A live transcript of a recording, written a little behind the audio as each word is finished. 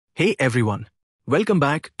Hey everyone, welcome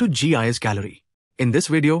back to GIS Gallery. In this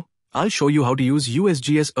video, I'll show you how to use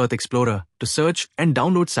USGS Earth Explorer to search and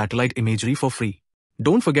download satellite imagery for free.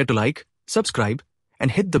 Don't forget to like, subscribe,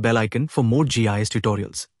 and hit the bell icon for more GIS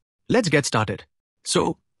tutorials. Let's get started.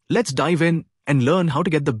 So, let's dive in and learn how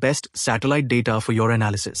to get the best satellite data for your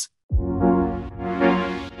analysis.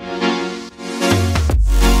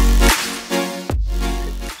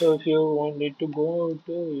 So if you need to go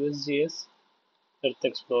to USGS Earth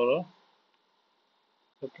Explorer,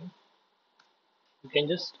 okay, you can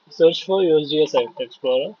just search for USGS Earth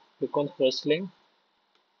Explorer, click on first link,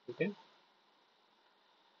 okay,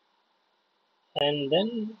 and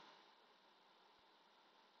then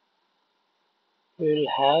you will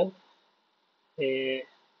have a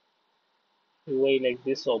UI like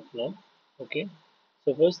this open up, okay.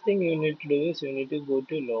 So first thing you need to do is you need to go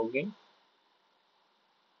to login,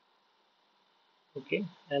 okay,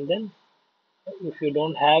 and then if you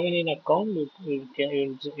don't have any account, you'll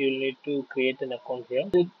need to create an account here.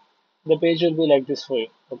 The page will be like this for you,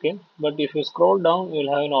 okay. But if you scroll down,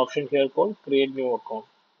 you'll have an option here called create new account,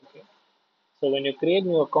 okay. So when you create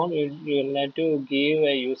new account, you'll need to give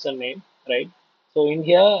a username, right? So in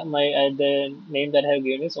here, the name that I have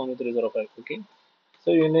given is only 305, okay.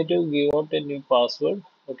 So you need to give out a new password,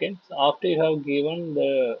 okay. So after you have given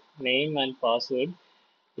the name and password,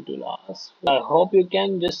 it will ask. I hope you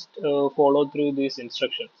can just follow through these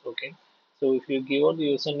instructions, okay. So if you give out the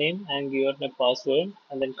username and give out the password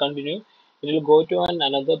and then continue, it will go to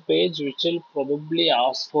another page which will probably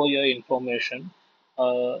ask for your information.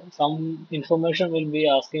 Some information will be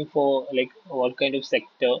asking for like what kind of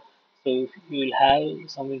sector. So if you will have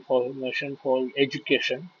some information for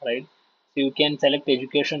education, right? So you can select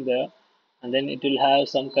education there, and then it will have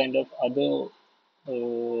some kind of other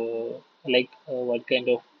what kind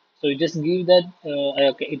of, so you just give that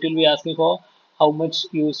okay, it will be asking for how much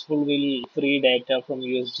useful will free data from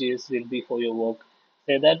USGS will be for your work.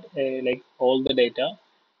 Say that like all the data,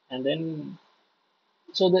 and then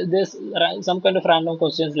so there's some kind of random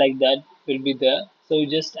questions like that will be there. So you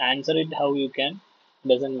just answer it how you can.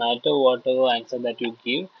 Doesn't matter whatever answer that you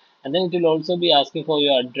give. And then it will also be asking for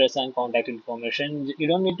your address and contact information. You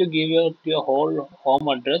don't need to give your whole home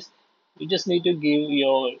address. You just need to give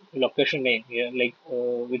your location name, yeah, like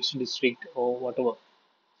which district or whatever.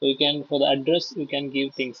 So you can, for the address, you can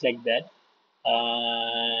give things like that.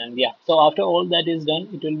 And yeah, so after all that is done,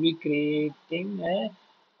 it will be creating a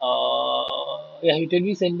yeah, it will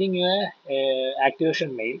be sending you a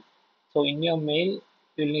activation mail. So in your mail,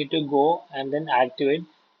 you'll need to go and then activate.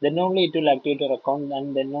 Then only it will activate your account,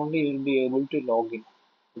 and then only you'll be able to log in.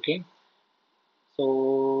 Okay.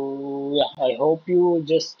 So yeah, I hope you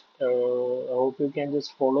can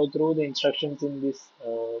just follow through the instructions in this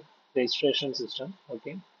registration system.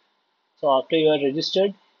 Okay. So after you are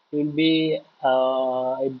registered, you will be,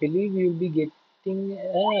 I believe you will be getting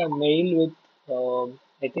a mail with,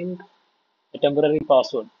 I think, a temporary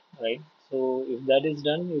password, right? So if that is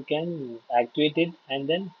done, you can activate it and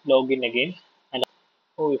then log in again. And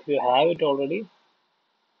oh, if you have it already,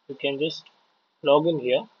 you can just log in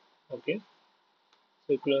here. Okay,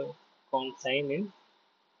 so you click on sign in,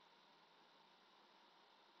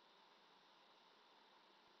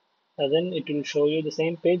 and then it will show you the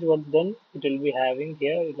same page. What then it will be having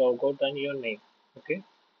here, log out and your name. Okay.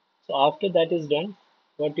 So after that is done,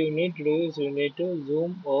 what you need to do is you need to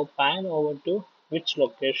zoom or pan over to which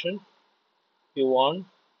location you want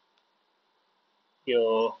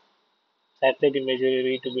your satellite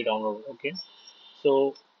imagery to be downloaded. Okay.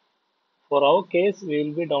 So for our case, we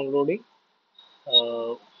will be downloading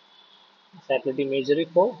uh, satellite imagery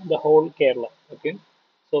for the whole Kerala. Okay.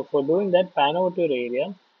 So for doing that, pan over to your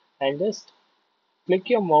area and just click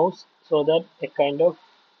your mouse so that a kind of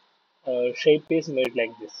shape is made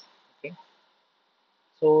like this. Okay.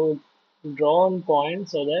 So draw on point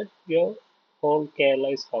so that your whole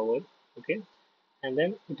Kerala is covered. Okay, and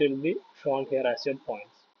then it will be shown here as your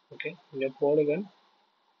points. Okay, in your polygon,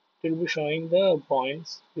 it will be showing the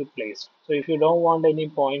points you placed. So if you don't want any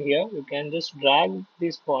point here, you can just drag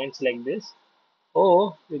these points like this,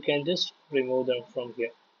 or you can just remove them from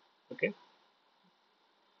here. Okay,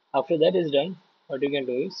 after that is done, what you can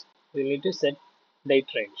do is you need to set date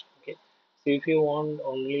range. Okay, so if you want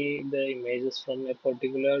only the images from a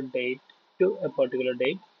particular date to a particular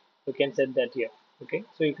date, you can set that here. Okay,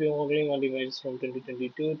 so if you only want images from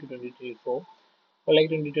 2022 to 2024, or like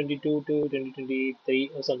 2022 to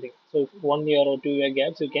 2023 or something, so if 1 year or 2 year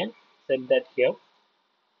gaps, you can set that here.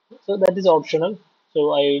 So that is optional.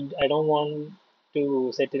 So I don't want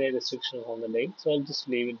to set any restrictions on the date, so I'll just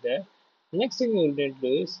leave it there. Next thing you need to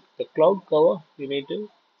do is the cloud cover. You need to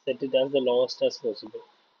set it as the lowest as possible.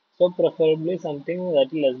 So preferably something that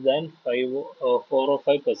is less than 4 or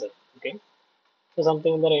 5%. Okay. So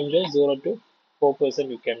something in the range of 0 to 4%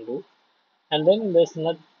 you can do. And then there's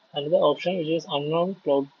not another option which is unknown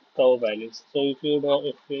cloud cover values. So if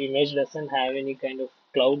your image doesn't have any kind of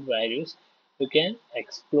cloud values, you can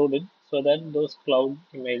exclude it so that those cloud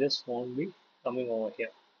images won't be coming over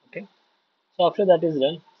here. Okay. So after that is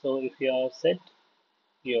done, so if you have set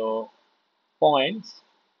your points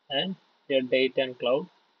and your date and cloud,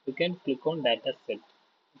 you can click on data set.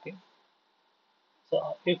 Okay. So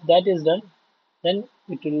if that is done, then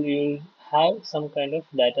you'll have some kind of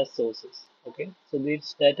data sources. Okay. So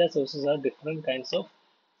these data sources are different kinds of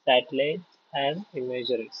satellites and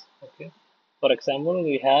imageries. Okay. For example,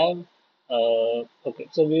 we have okay.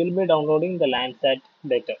 So we will be downloading the Landsat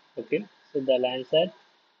data. Okay. So the Landsat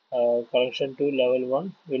connection to level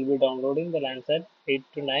 1 will be downloading the Landsat 8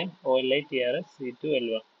 to 9 OLI TRS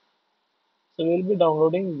C2L1. So we will be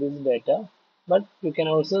downloading this data, but you can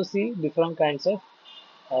also see different kinds of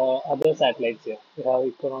other satellites here. You have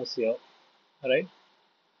Iconos here, right?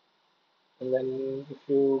 And then if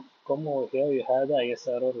you come over here, you have the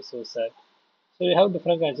ISRO resource set. So you have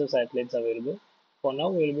different kinds of satellites available. For now,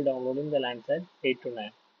 we will be downloading the Landsat 8 to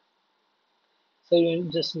 9. So you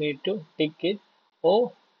just need to tick it,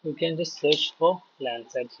 or you can just search for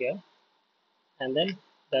Landsat here, and then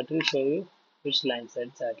that will show you which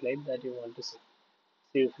Landsat satellite that you want to see.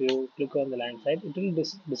 So if you click on the Landsat, it will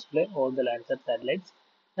display all the Landsat satellites,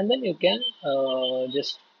 and then you can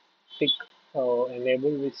just pick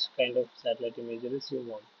enable which kind of satellite images you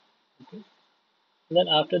want. Okay. And then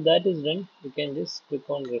after that is done, you can just click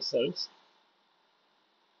on results,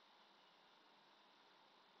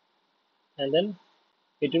 and then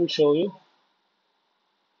it will show you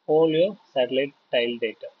all your satellite tile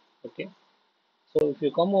data. Okay. So if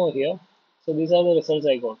you come over here, so these are the results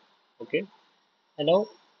I got. Okay. And now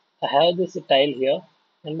I have this tile here,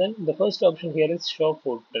 and then the first option here is show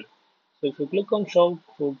footprint. So if you click on show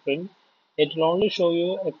footprint, it will only show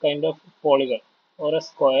you a kind of polygon or a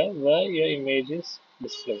square where your image is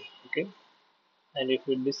displayed. Okay. And if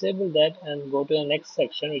you disable that and go to the next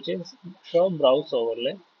section, which is show browse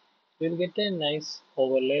overlay, you will get a nice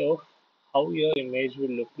overlay of how your image will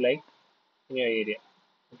look like in your area.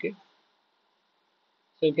 Okay.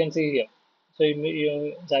 So you can see here. So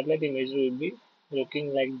your satellite image will be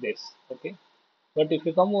looking like this. Okay. But if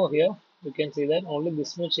you come over here, you can see that only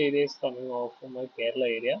this much area is coming off from my Kerala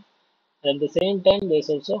area. And at the same time, there's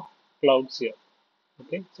also clouds here.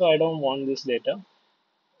 Okay. So I don't want this data.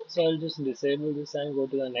 So I'll just disable this and go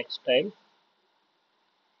to the next tile.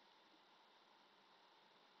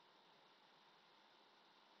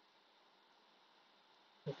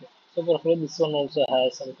 Okay. So for this one also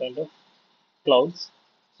has some kind of clouds.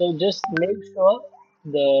 So just make sure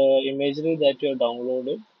the imagery that you have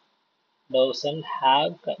downloaded doesn't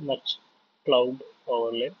have much cloud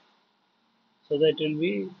overlay, so that it will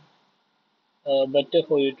be better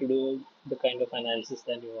for you to do the kind of analysis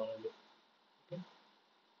that you want to do. Okay.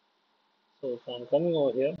 So if I'm coming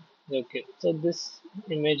over here, okay, so this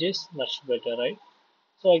image is much better, right?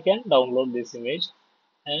 So I can download this image,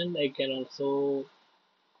 and I can also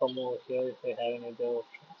come over here if I have any other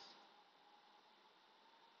options.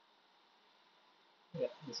 Yeah,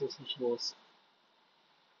 this is which goes.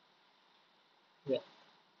 Yeah.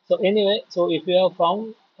 So anyway, so if you have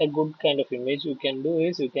found a good kind of image, you can do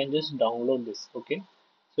is you can just download this. Okay.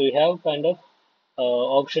 So you have kind of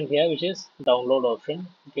option here which is download option.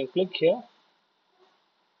 You can click here,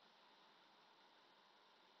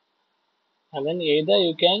 and then either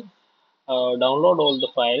you can download all the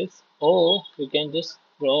files, or you can just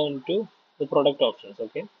go into the product options.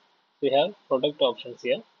 Okay. We have product options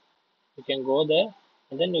here. You can go there,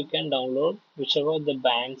 and then you can download whichever the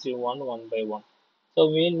bands you want one by one. So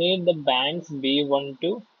we need the bands B1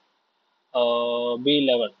 to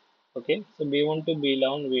B11. Okay, so B1 to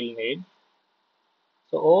B11 we'll need.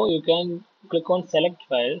 So or you can click on select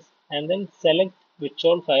files and then select which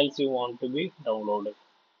all files you want to be downloaded.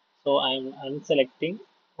 So I'm unselecting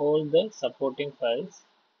all the supporting files.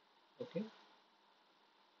 Okay,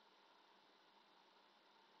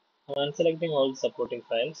 I'm unselecting all supporting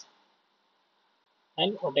files,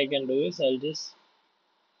 and what I can do is I'll just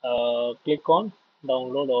click on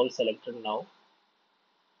download all selected now.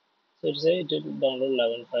 So it say it will download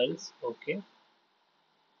 11 files. Okay,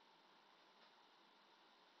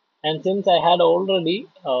 and since I had already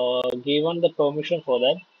given the permission for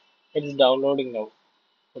that, it's downloading now.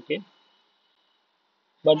 Okay,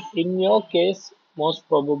 but in your case, most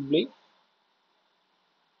probably,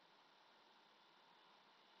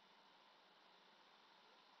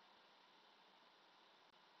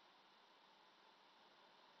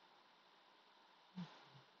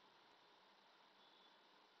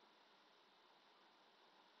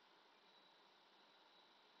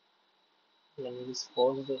 Let me just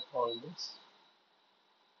pause all this.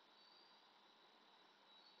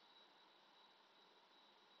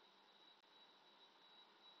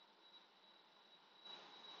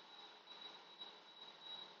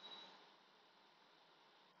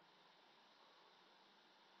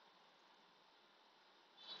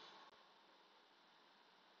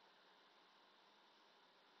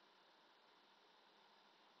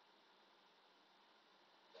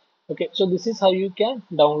 Okay, so this is how you can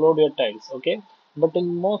download your tiles. Okay, but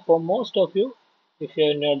for most of you, if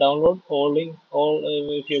you're in your download all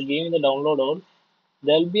if you're giving the download all,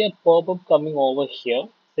 there'll be a pop-up coming over here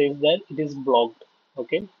says that it is blocked.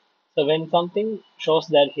 Okay, so when something shows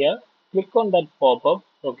that here, click on that pop-up.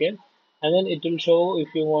 Okay, and then it will show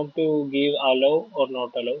if you want to give allow or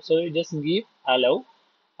not allow. So you just give allow,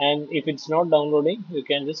 and if it's not downloading, you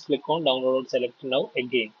can just click on download or select now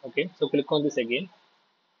again. Okay, so click on this again.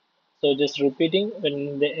 So just repeating,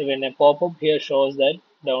 when a pop-up here shows that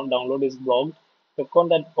download is blocked, click on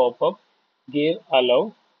that pop-up, give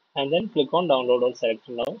allow, and then click on download or select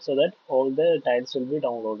now so that all the tiles will be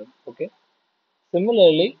downloaded. Okay.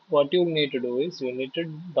 Similarly, what you need to do is you need to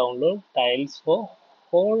download tiles for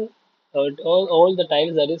whole all the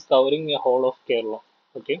tiles that is covering a whole of Kerala.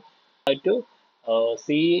 Okay. Have to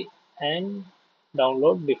see and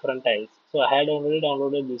download different tiles. So I had already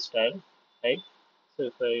downloaded this tile, right? So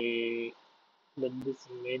if I let this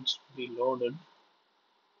image be loaded,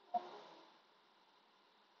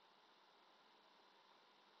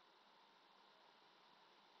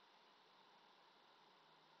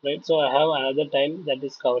 right? So I have another tile that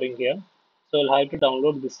is covering here. So I'll have to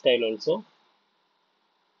download this tile also,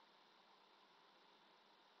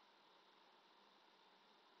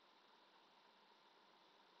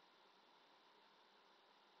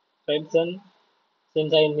 right? Then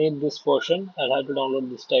since I need this portion, I'll have to download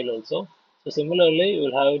this tile also. So similarly, you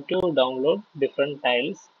will have to download different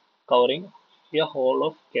tiles covering the whole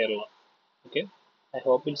of Kerala. Okay. I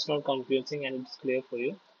hope it's not confusing and it's clear for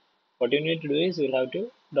you. What you need to do is you'll have to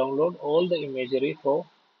download all the imagery for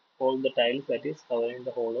all the tiles that is covering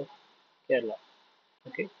the whole of Kerala.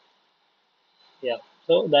 Okay. Yeah,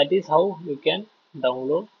 so that is how you can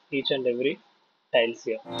download each and every tiles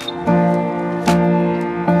here.